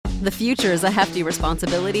The future is a hefty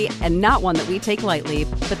responsibility and not one that we take lightly,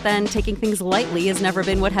 but then taking things lightly has never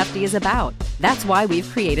been what Hefty is about. That's why we've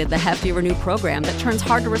created the Hefty Renew program that turns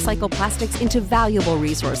hard-to-recycle plastics into valuable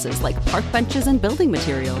resources like park benches and building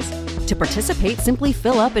materials. To participate, simply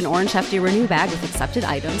fill up an orange Hefty Renew bag with accepted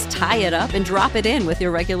items, tie it up, and drop it in with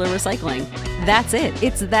your regular recycling. That's it.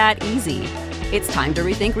 It's that easy. It's time to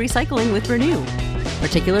rethink recycling with Renew.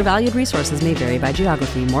 Particular valued resources may vary by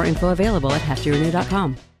geography. More info available at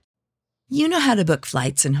heftyrenew.com. You know how to book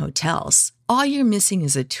flights and hotels. All you're missing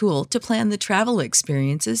is a tool to plan the travel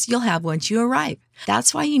experiences you'll have once you arrive.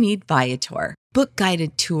 That's why you need Viator. Book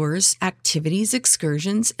guided tours, activities,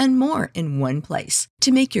 excursions, and more in one place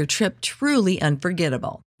to make your trip truly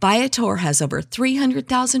unforgettable. Viator has over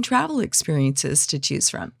 300,000 travel experiences to choose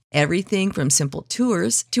from. Everything from simple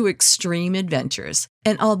tours to extreme adventures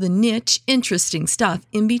and all the niche, interesting stuff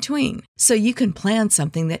in between. So you can plan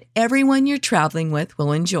something that everyone you're traveling with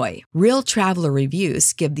will enjoy. Real traveler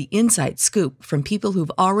reviews give the inside scoop from people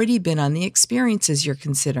who've already been on the experiences you're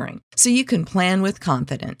considering. So you can plan with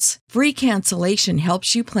confidence. Free cancellation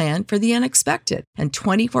helps you plan for the unexpected. And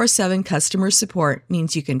 24/7 customer support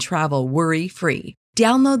means you can travel worry-free.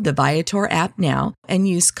 Download the Viator app now and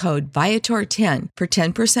use code Viator10 for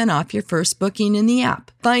 10% off your first booking in the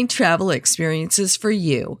app. Find travel experiences for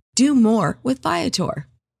you. Do more with Viator.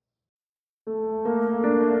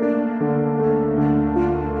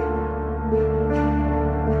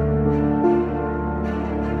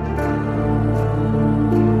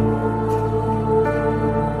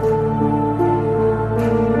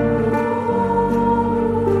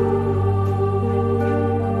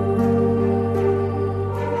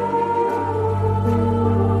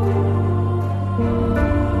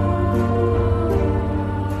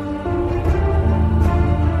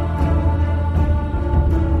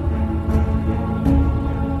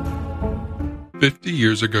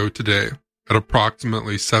 Years ago today, at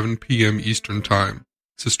approximately 7 p.m. Eastern Time,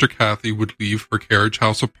 Sister Cathy would leave her carriage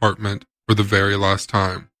house apartment for the very last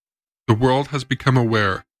time. The world has become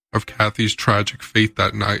aware of Cathy's tragic fate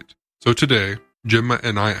that night, so today, Gemma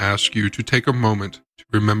and I ask you to take a moment to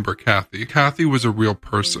remember Cathy. Cathy was a real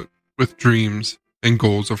person, with dreams and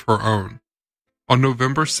goals of her own. On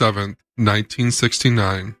November 7th,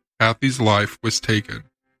 1969, Cathy's life was taken,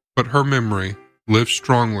 but her memory lives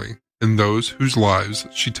strongly in those whose lives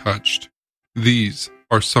she touched. These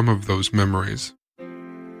are some of those memories.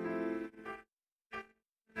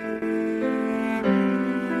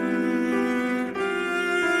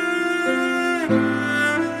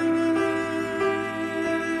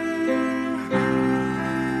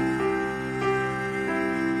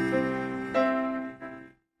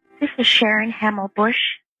 This is Sharon Hamill-Bush.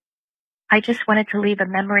 I just wanted to leave a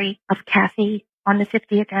memory of Cathy on the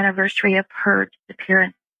 50th anniversary of her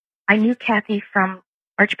disappearance. I knew Cathy from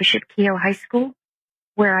Archbishop Keough High School,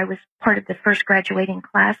 where I was part of the first graduating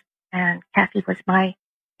class, and Cathy was my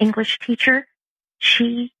English teacher.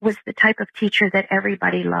 She was the type of teacher that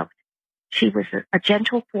everybody loved. She was a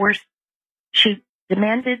gentle force. She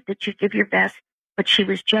demanded that you give your best, but she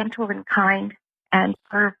was gentle and kind, and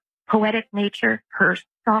her poetic nature, her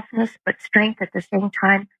softness but strength at the same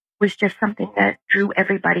time, was just something that drew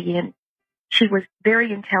everybody in. She was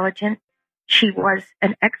very intelligent. She was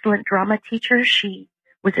an excellent drama teacher. She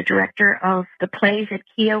was a director of the plays at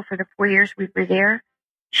Keough for the 4 years we were there.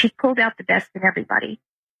 She pulled out the best in everybody.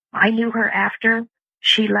 I knew her after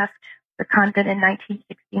she left the convent in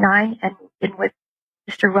 1969 and moved in with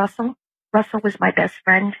Mr. Russell. Russell was my best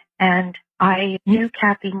friend, and I knew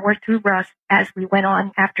Cathy more through Russ as we went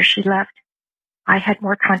on after she left. I had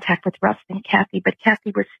more contact with Russ than Cathy, but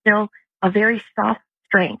Cathy was still a very soft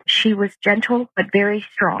strength. She was gentle, but very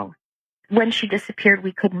strong. When she disappeared,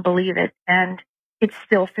 we couldn't believe it. And it's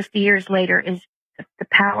still 50 years later, is the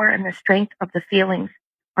power and the strength of the feelings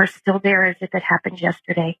are still there as if it happened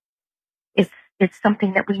yesterday. It's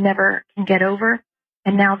something that we never can get over.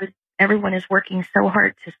 And now that everyone is working so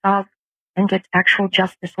hard to solve and get actual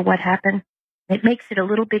justice for what happened, it makes it a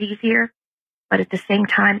little bit easier. But at the same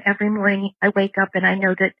time, every morning I wake up and I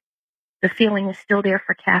know that the feeling is still there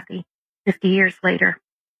for Cathy 50 years later.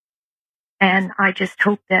 And I just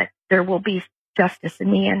hope that there will be justice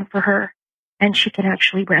in the end for her and she can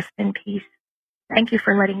actually rest in peace. Thank you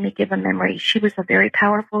for letting me give a memory. She was a very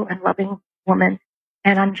powerful and loving woman,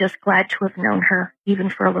 and I'm just glad to have known her even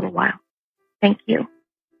for a little while. Thank you.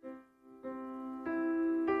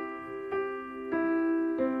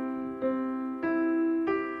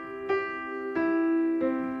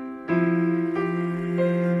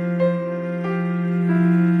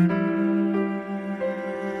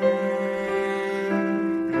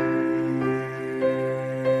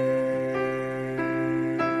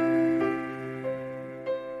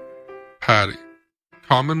 Patty,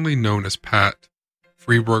 commonly known as Pat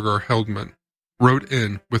Freeburger Heldman, wrote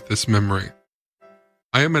in with this memory.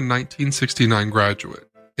 I am a 1969 graduate.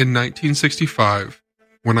 In 1965,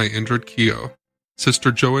 when I entered Keogh,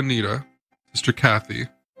 Sister Joanita, Sister Cathy,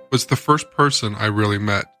 was the first person I really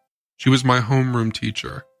met. She was my homeroom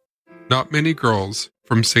teacher. Not many girls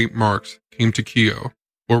from St. Mark's came to Keogh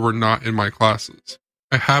or were not in my classes.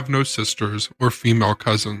 I have no sisters or female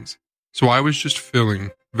cousins, so I was just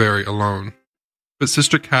feeling very alone. But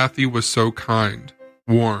Sister Cathy was so kind,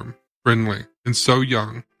 warm, friendly, and so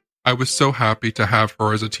young. I was so happy to have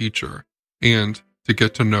her as a teacher and to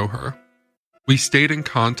get to know her. We stayed in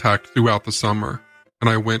contact throughout the summer, and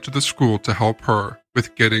I went to the school to help her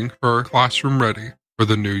with getting her classroom ready for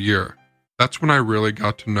the new year. That's when I really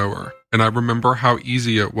got to know her, and I remember how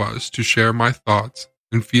easy it was to share my thoughts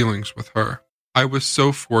and feelings with her. I was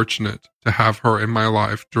so fortunate to have her in my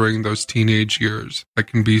life during those teenage years that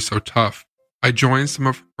can be so tough. I joined some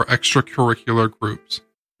of her extracurricular groups,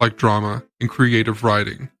 like drama and creative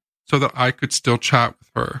writing, so that I could still chat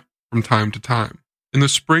with her from time to time. In the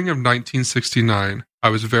spring of 1969, I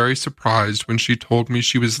was very surprised when she told me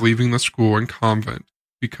she was leaving the school and convent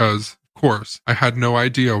because, of course, I had no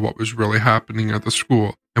idea what was really happening at the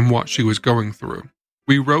school and what she was going through.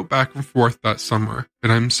 We wrote back and forth that summer,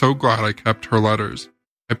 and I'm so glad I kept her letters.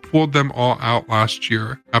 I pulled them all out last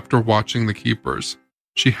year after watching The Keepers.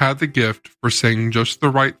 She had the gift for saying just the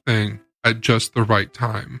right thing at just the right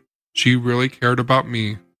time. She really cared about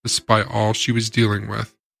me despite all she was dealing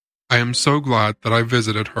with. I am so glad that I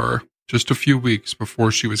visited her just a few weeks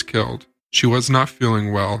before she was killed. She was not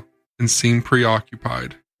feeling well and seemed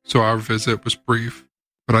preoccupied, so our visit was brief,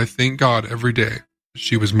 but I thank God every day that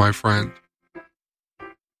she was my friend.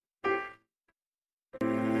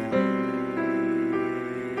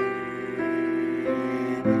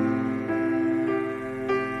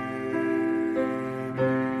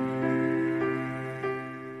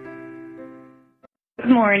 Good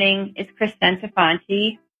morning. It's Chris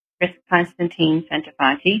Constantine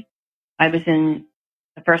Santafanti. I was in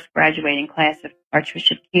the first graduating class of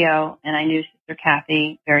Archbishop Keogh, and I knew Sister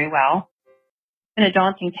Cathy very well. It's been a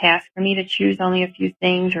daunting task for me to choose only a few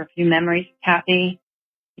things or a few memories of Cathy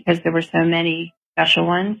because there were so many special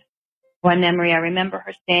ones. One memory, I remember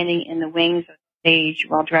her standing in the wings of the stage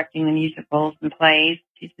while directing the musicals and plays.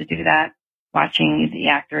 She used to do that, watching the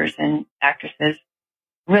actors and actresses.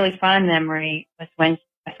 A really fond memory was when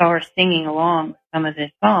I saw her singing along with some of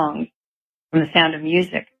the songs from The Sound of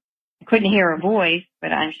Music. I couldn't hear her voice,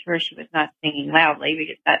 but I'm sure she was not singing loudly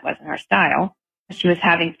because that wasn't her style. But she was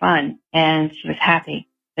having fun and she was happy.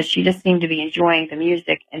 But she just seemed to be enjoying the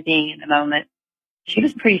music and being in the moment. She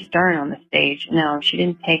was pretty stern on the stage. No, she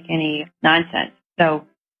didn't take any nonsense. So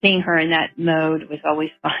seeing her in that mode was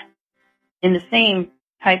always fun. In the same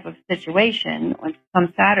type of situation, on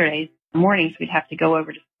some Saturdays mornings, we'd have to go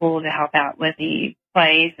over to school to help out with the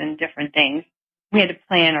plays and different things. We had to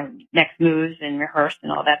plan our next moves and rehearse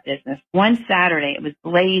and all that business. One Saturday, it was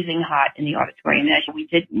blazing hot in the auditorium. As we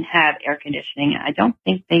didn't have air conditioning. I don't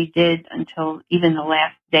think they did until even the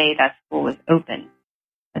last day that school was open.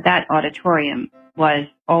 But that auditorium was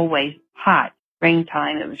always hot.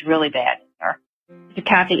 Springtime, it was really bad in there. So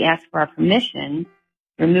Cathy asked for our permission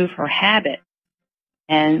to remove her habit.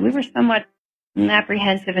 And we were somewhat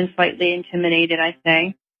apprehensive and slightly intimidated, I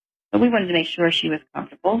say. But we wanted to make sure she was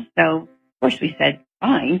comfortable. So, of course, we said,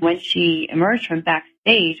 fine. When she emerged from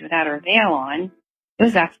backstage without her veil on, it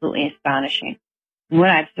was absolutely astonishing. And what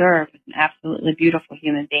I observed was an absolutely beautiful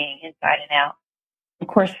human being inside and out. Of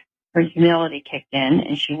course, her humility kicked in,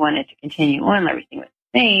 and she wanted to continue on. Everything was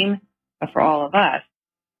the same. But for all of us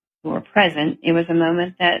who were present, it was a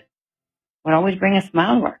moment that would always bring a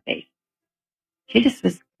smile to our face. She just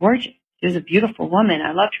was gorgeous. She was a beautiful woman.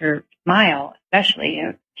 I loved her smile, especially.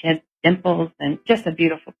 She had dimples and just a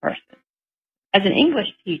beautiful person. As an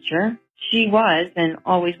English teacher, she was and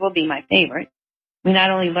always will be my favorite. We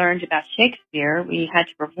not only learned about Shakespeare, we had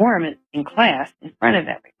to perform it in class in front of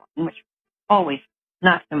everyone, which was always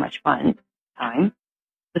not so much fun time.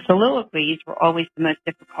 The soliloquies were always the most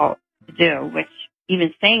difficult to do, which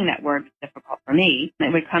even saying that word was difficult for me.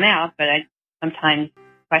 It would come out, but I sometimes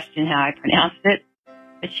question how I pronounced it.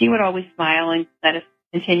 But she would always smile and let us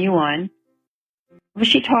continue on. What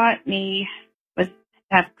she taught me was to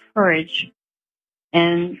have courage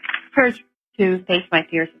and courage to face my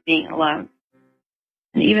fears of being alone.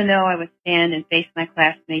 And even though I would stand and face my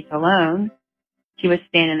classmates alone, she would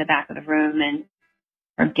stand in the back of the room and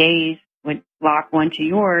her gaze would lock onto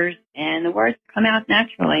yours and the words would come out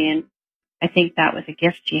naturally. And I think that was a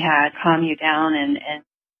gift she had, calm you down and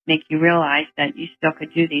make you realize that you still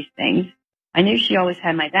could do these things. I knew she always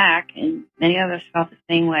had my back, and many others felt the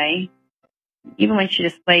same way, even when she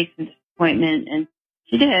displayed some disappointment, and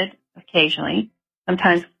she did occasionally,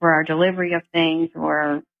 sometimes for our delivery of things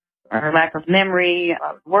or our lack of memory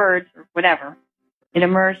of words or whatever. It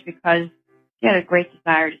emerged because she had a great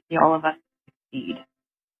desire to see all of us succeed.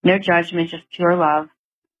 No judgment, just pure love,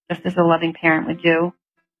 just as a loving parent would do.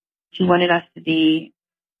 She wanted us to be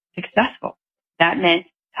successful. That meant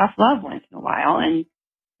tough love once in a while, and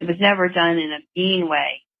it was never done in a mean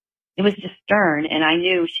way. It was just stern, and I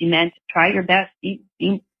knew she meant try your best, be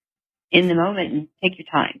in the moment and take your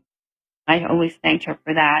time. I always thanked her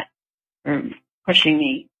for that, for pushing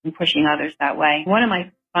me and pushing others that way. One of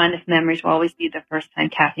my fondest memories will always be the first time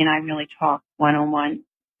Cathy and I really talked one-on-one.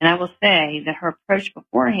 And I will say that her approach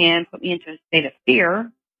beforehand put me into a state of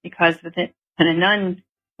fear, because with it, when a nun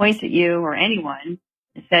points at you or anyone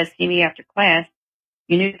and says, see me after class,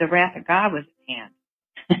 you knew the wrath of God was at hand.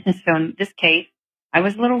 So in this case, I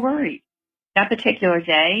was a little worried. That particular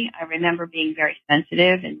day, I remember being very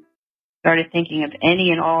sensitive and started thinking of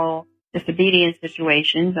any and all disobedience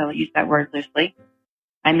situations, I'll use that word loosely,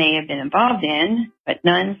 I may have been involved in, but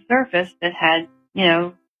none surfaced that had,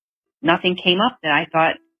 nothing came up that I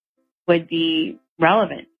thought would be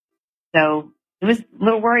relevant. So it was a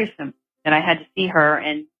little worrisome that I had to see her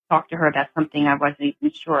and talk to her about something I wasn't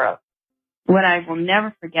even sure of. What I will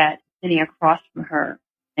never forget, sitting across from her,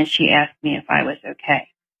 and she asked me if I was okay.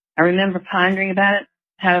 I remember pondering about it,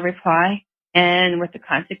 how to reply, and what the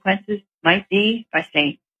consequences might be if I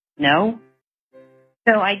say no.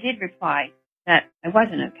 So I did reply that I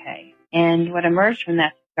wasn't okay. And what emerged from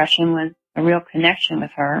that discussion was a real connection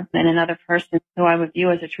with her and another person who I would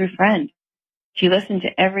view as a true friend. She listened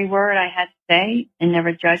to every word I had to say and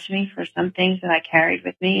never judged me for some things that I carried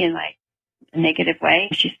with me in like a negative way.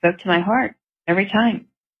 She spoke to my heart every time.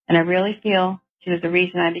 And I really feel she was the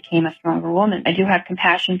reason I became a stronger woman. I do have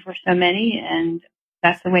compassion for so many, and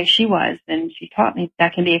that's the way she was. And she taught me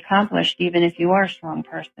that can be accomplished even if you are a strong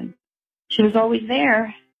person. She was always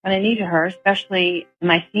there when I needed her, especially in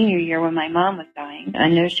my senior year when my mom was dying. I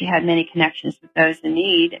know she had many connections with those in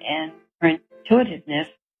need, and her intuitiveness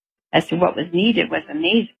as to what was needed was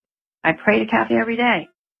amazing. I pray to Cathy every day,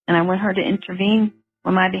 and I want her to intervene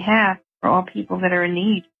on my behalf for all people that are in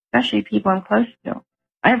need, especially people I'm close to.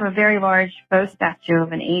 I have a very large faux statue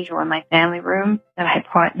of an angel in my family room that I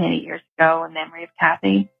bought many years ago in memory of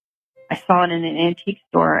Cathy. I saw it in an antique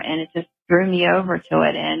store, and it just drew me over to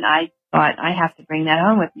it, and I thought, I have to bring that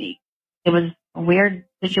home with me. It was a weird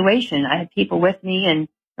situation. I had people with me, and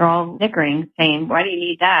they're all snickering, saying, why do you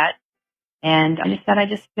need that? And I just said, I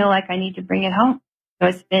just feel like I need to bring it home. So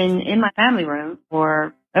it's been in my family room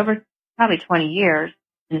for over probably 20 years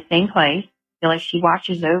in the same place. I feel like she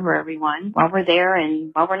watches over everyone while we're there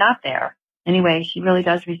and while we're not there. Anyway, she really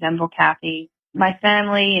does resemble Cathy. My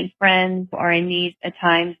family and friends are in need at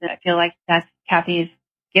times, and I feel like that's Cathy's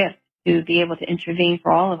gift to be able to intervene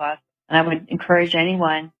for all of us. And I would encourage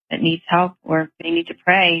anyone that needs help or they need to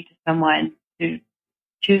pray to someone to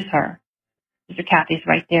choose her. Sister Cathy's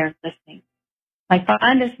right there listening. My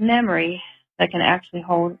fondest memory that I can actually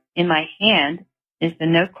hold in my hand is the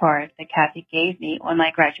note card that Cathy gave me on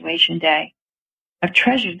my graduation day. I've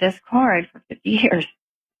treasured this card for 50 years,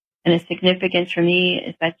 and its significance for me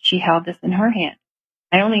is that she held this in her hand.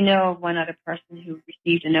 I only know of one other person who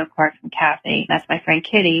received a note card from Cathy. That's my friend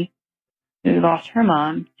Kitty, who lost her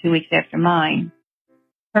mom 2 weeks after mine.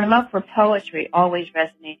 Her love for poetry always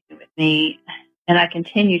resonated with me, and I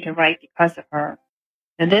continue to write because of her.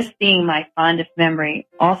 So this being my fondest memory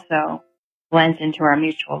also blends into our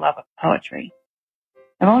mutual love of poetry.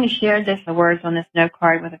 I've only shared the words on this note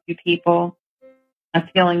card with a few people. I'm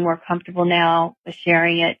feeling more comfortable now with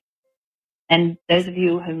sharing it. And those of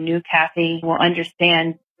you who knew Cathy will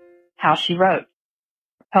understand how she wrote.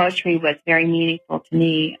 Poetry was very meaningful to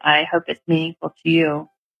me. I hope it's meaningful to you.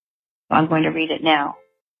 So I'm going to read it now.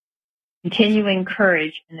 Continuing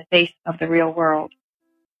courage in the face of the real world.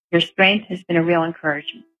 Your strength has been a real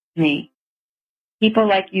encouragement to me. People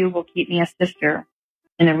like you will keep me a sister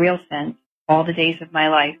in a real sense all the days of my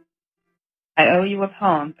life. I owe you a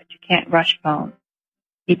poem, but you can't rush poems.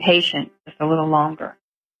 Be patient just a little longer.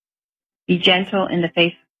 Be gentle in the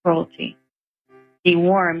face of cruelty. Be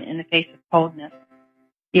warm in the face of coldness.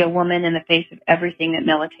 Be a woman in the face of everything that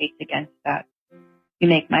militates against that. You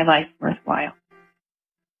make my life worthwhile.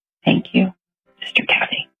 Thank you, Sister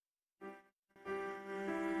Cathy.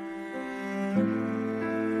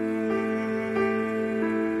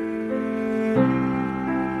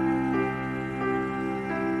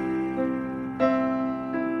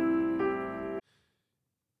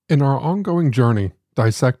 In our ongoing journey,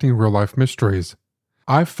 dissecting real-life mysteries,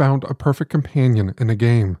 I've found a perfect companion in a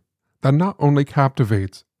game that not only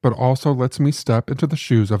captivates, but also lets me step into the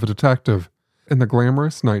shoes of a detective in the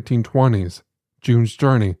glamorous 1920s, June's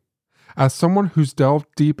Journey. As someone who's delved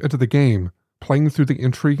deep into the game, playing through the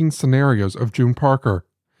intriguing scenarios of June Parker,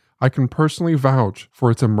 I can personally vouch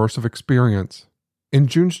for its immersive experience. In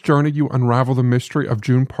June's Journey, you unravel the mystery of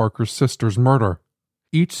June Parker's sister's murder.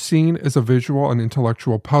 Each scene is a visual and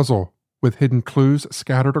intellectual puzzle, with hidden clues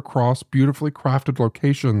scattered across beautifully crafted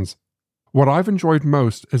locations. What I've enjoyed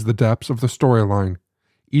most is the depths of the storyline.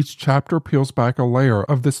 Each chapter peels back a layer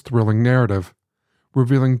of this thrilling narrative,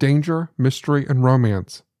 revealing danger, mystery, and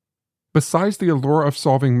romance. Besides the allure of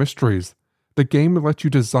solving mysteries, the game lets you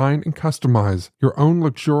design and customize your own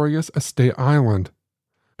luxurious estate island.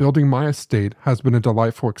 Building my estate has been a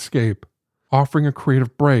delightful escape, offering a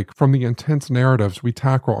creative break from the intense narratives we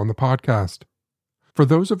tackle on the podcast. For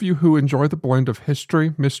those of you who enjoy the blend of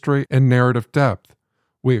history, mystery, and narrative depth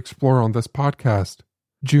we explore on this podcast,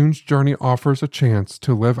 June's Journey offers a chance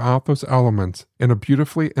to live out those elements in a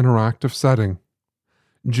beautifully interactive setting.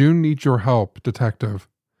 June needs your help, detective.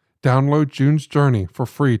 Download June's Journey for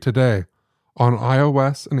free today on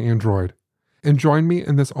iOS and Android, and join me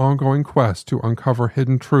in this ongoing quest to uncover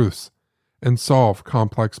hidden truths and solve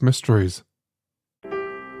complex mysteries.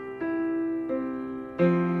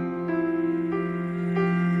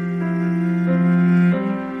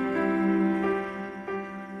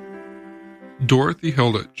 Dorothy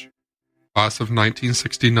Hilditch, class of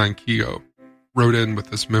 1969 Keogh, wrote in with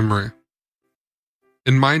this memory.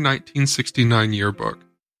 In my 1969 yearbook,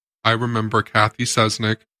 I remember Cathy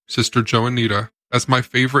Sesnick, Sister Joanita, as my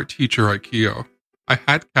favorite teacher at Keogh. I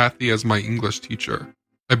had Cathy as my English teacher.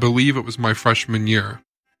 I believe it was my freshman year.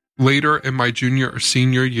 Later in my junior or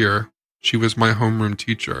senior year, she was my homeroom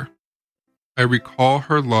teacher. I recall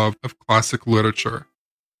her love of classic literature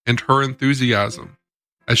and her enthusiasm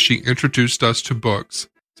as she introduced us to books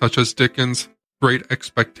such as Dickens' Great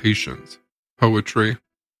Expectations, poetry,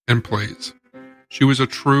 and plays. She was a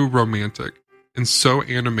true romantic and so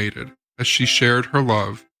animated as she shared her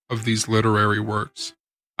love of these literary works.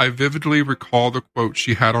 I vividly recall the quote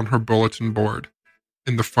she had on her bulletin board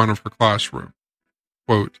in the front of her classroom.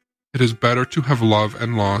 Quote, "It is better to have loved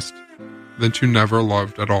and lost than to never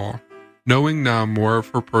loved at all." Knowing now more of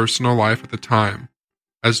her personal life at the time,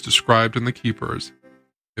 as described in The Keepers,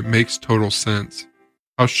 it makes total sense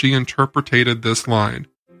how she interpreted this line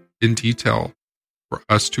in detail for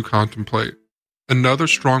us to contemplate. Another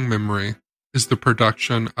strong memory is the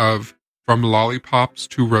production of From Lollipops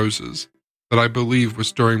to Roses that I believe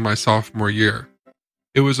was during my sophomore year.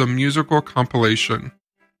 It was a musical compilation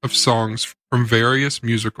of songs from various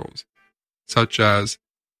musicals, such as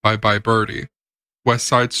Bye Bye Birdie, West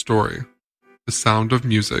Side Story, The Sound of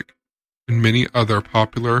Music, and many other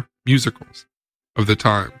popular musicals of the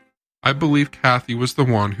time. I believe Cathy was the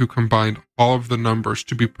one who combined all of the numbers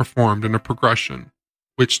to be performed in a progression,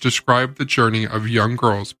 which described the journey of young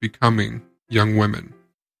girls becoming young women.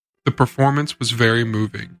 The performance was very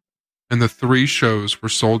moving, and the 3 shows were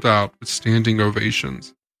sold out with standing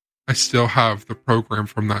ovations. I still have the program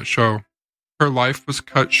from that show. Her life was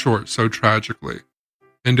cut short so tragically,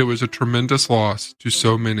 and it was a tremendous loss to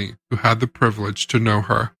so many who had the privilege to know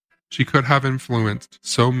her. She could have influenced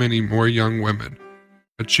so many more young women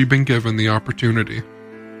had she been given the opportunity.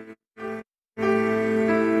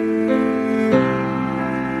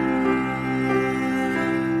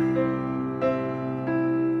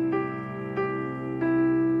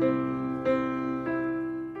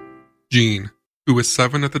 Jean, who was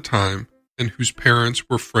 7 at the time and whose parents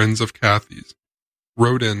were friends of Cathy's,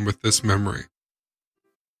 wrote in with this memory.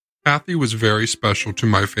 Cathy was very special to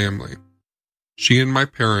my family. She and my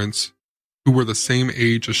parents, who were the same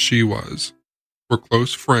age as she was, were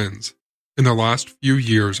close friends in the last few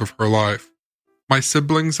years of her life. My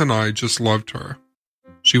siblings and I just loved her.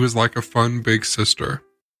 She was like a fun big sister.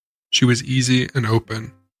 She was easy and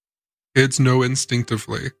open. Kids know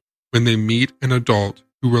instinctively when they meet an adult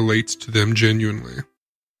who relates to them genuinely.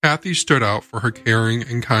 Cathy stood out for her caring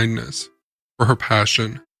and kindness, for her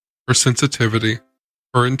passion, her sensitivity,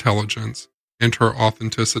 her intelligence, and her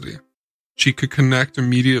authenticity. She could connect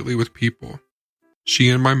immediately with people. She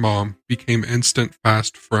and my mom became instant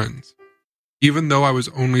fast friends. Even though I was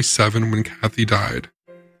only 7 when Cathy died,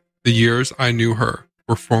 the years I knew her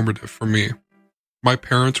were formative for me. My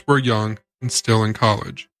parents were young and still in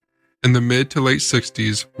college, and the mid to late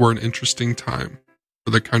 60s were an interesting time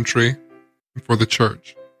for the country and for the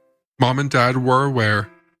church. Mom and Dad were aware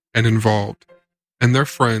and involved, and their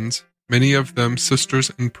friends, many of them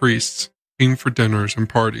sisters and priests, came for dinners and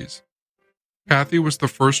parties. Cathy was the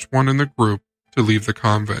first one in the group to leave the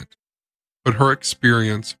convent. but her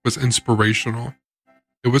experience was inspirational.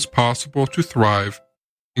 It was possible to thrive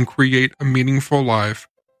and create a meaningful life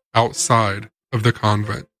outside of the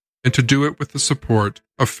convent, and to do it with the support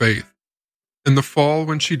of faith. In the fall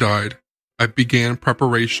when she died, I began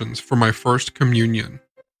preparations for my first communion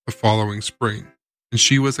the following spring, and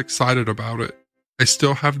she was excited about it. I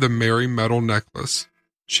still have the Mary metal necklace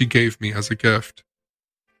she gave me as a gift.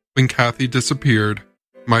 When Cathy disappeared,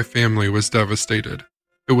 my family was devastated.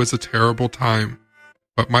 It was a terrible time,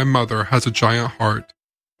 but my mother has a giant heart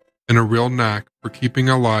and a real knack for keeping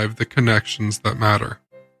alive the connections that matter.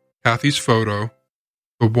 Cathy's photo,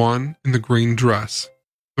 the one in the green dress,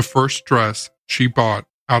 the first dress she bought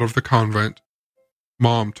out of the convent.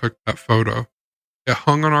 Mom took that photo. It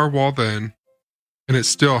hung on our wall then, and it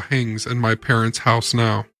still hangs in my parents' house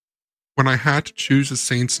now. When I had to choose a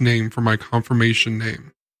saint's name for my confirmation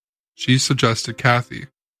name, she suggested Cathy,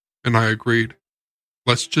 and I agreed.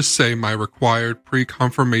 Let's just say my required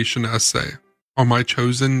pre-confirmation essay on my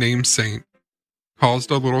chosen name saint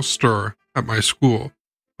caused a little stir at my school,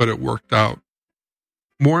 but it worked out.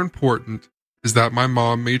 More important is that my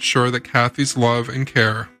mom made sure that Cathy's love and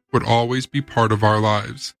care would always be part of our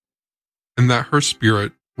lives, and that her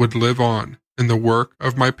spirit would live on in the work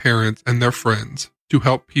of my parents and their friends to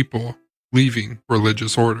help people leaving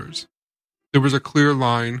religious orders. There was a clear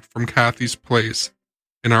line from Cathy's place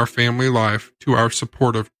in our family life to our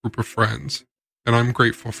supportive group of friends, and I'm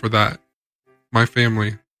grateful for that. My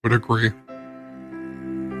family would agree.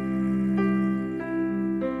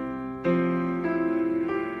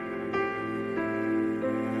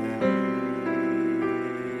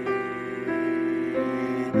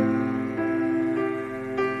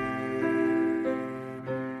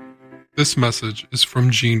 This message is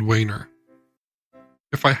from Jean Wayner.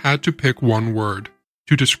 If I had to pick one word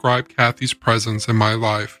to describe Cathy's presence in my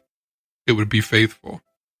life, it would be faithful.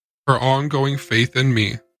 Her ongoing faith in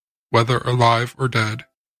me, whether alive or dead,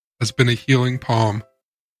 has been a healing balm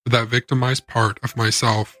for that victimized part of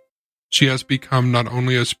myself. She has become not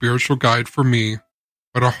only a spiritual guide for me,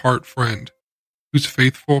 but a heart friend whose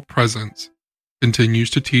faithful presence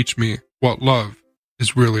continues to teach me what love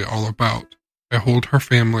is really all about. I hold her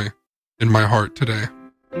family in my heart today.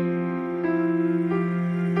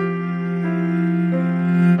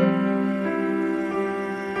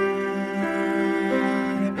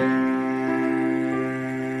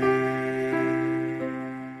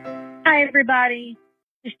 Hi, everybody.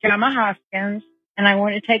 This is Gemma Hoskins, and I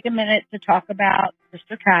want to take a minute to talk about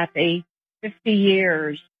Sister Cathy. 50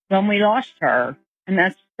 years when we lost her, and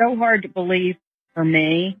that's so hard to believe for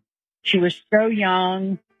me. She was so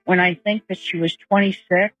young when I think that she was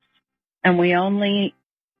 26, and we only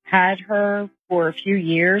had her for a few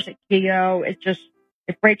years at Keogh.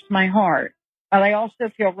 It breaks my heart. But I also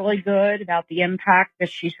feel really good about the impact that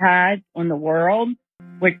she's had on the world,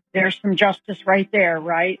 which there's some justice right there,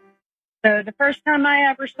 right? So the first time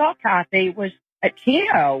I ever saw Cathy was at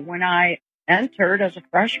Keogh when I entered as a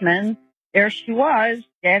freshman. There she was,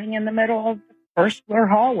 standing in the middle of the first floor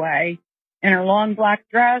hallway in her long black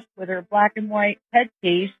dress with her black and white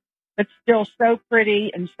headpiece, but still so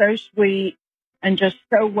pretty and so sweet and just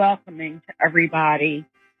so welcoming to everybody.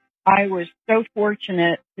 I was so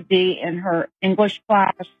fortunate to be in her English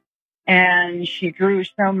class, and she drew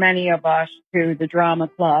so many of us to the drama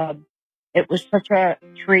club. It was such a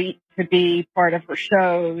treat to be part of her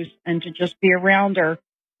shows and to just be around her.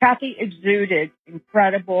 Cathy exuded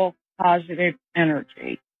incredible positive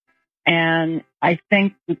energy. And I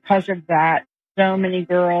think because of that, so many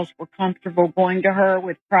girls were comfortable going to her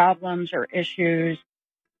with problems or issues.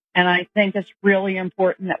 And I think it's really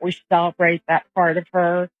important that we celebrate that part of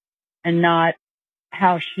her and not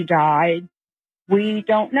how she died. We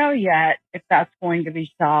don't know yet if that's going to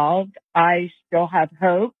be solved. I still have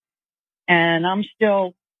hope, and I'm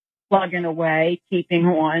still plugging away, keeping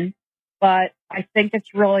on. But I think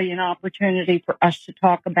it's really an opportunity for us to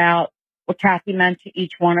talk about what Cathy meant to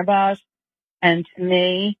each one of us. And to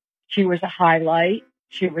me, she was a highlight.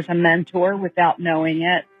 She was a mentor without knowing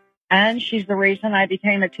it. And she's the reason I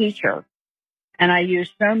became a teacher. And I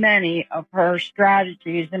used so many of her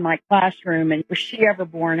strategies in my classroom. And was she ever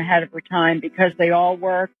born ahead of her time? Because they all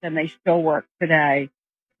worked and they still work today.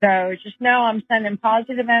 So just know I'm sending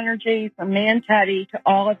positive energy from me and Teddy to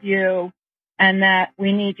all of you, and that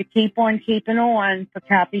we need to keep on keeping on for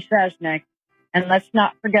Cathy Sesnick. And let's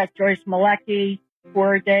not forget Joyce Malecki,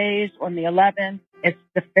 4 days on the 11th. It's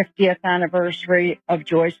the 50th anniversary of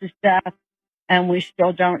Joyce's death, and we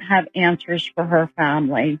still don't have answers for her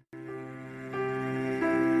family.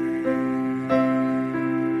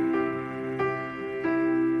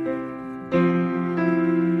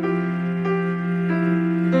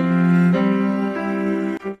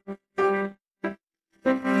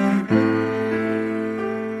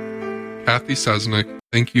 Cathy Sesnick,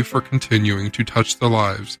 thank you for continuing to touch the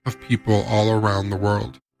lives of people all around the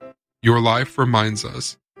world. Your life reminds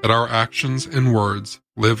us that our actions and words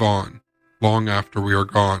live on long after we are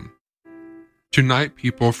gone. Tonight,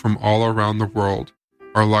 people from all around the world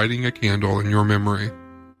are lighting a candle in your memory.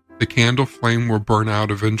 The candle flame will burn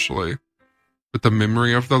out eventually, but the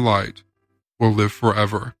memory of the light will live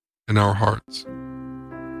forever in our hearts.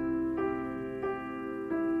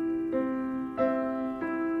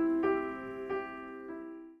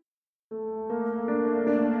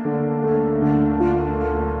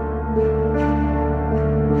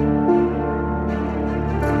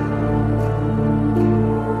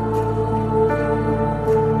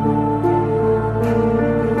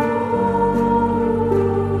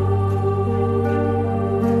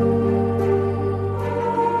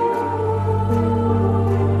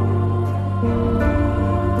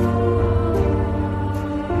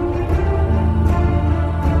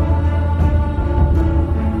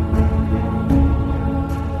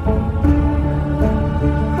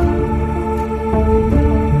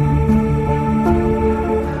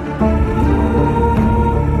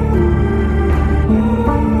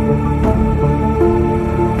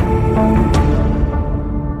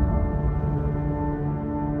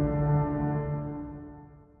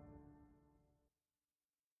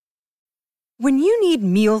 When you need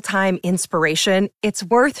mealtime inspiration, it's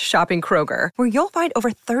worth shopping Kroger, where you'll find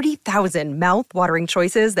over 30,000 mouth-watering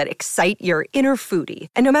choices that excite your inner foodie.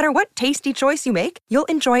 And no matter what tasty choice you make, you'll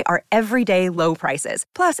enjoy our everyday low prices,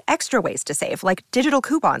 plus extra ways to save, like digital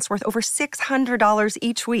coupons worth over $600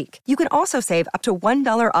 each week. You can also save up to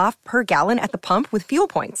 $1 off per gallon at the pump with fuel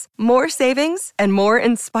points. More savings and more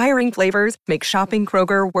inspiring flavors make shopping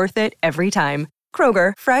Kroger worth it every time.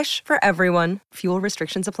 Kroger, fresh for everyone. Fuel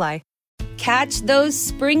restrictions apply. Catch those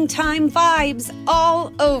springtime vibes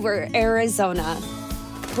all over Arizona.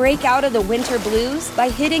 Break out of the winter blues by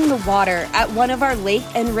hitting the water at one of our lake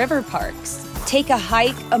and river parks. Take a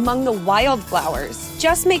hike among the wildflowers.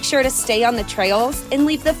 Just make sure to stay on the trails and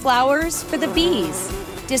leave the flowers for the bees.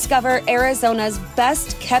 Discover Arizona's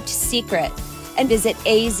best-kept secret and visit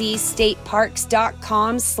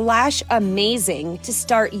azstateparks.com/amazing to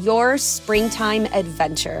start your springtime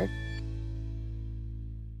adventure.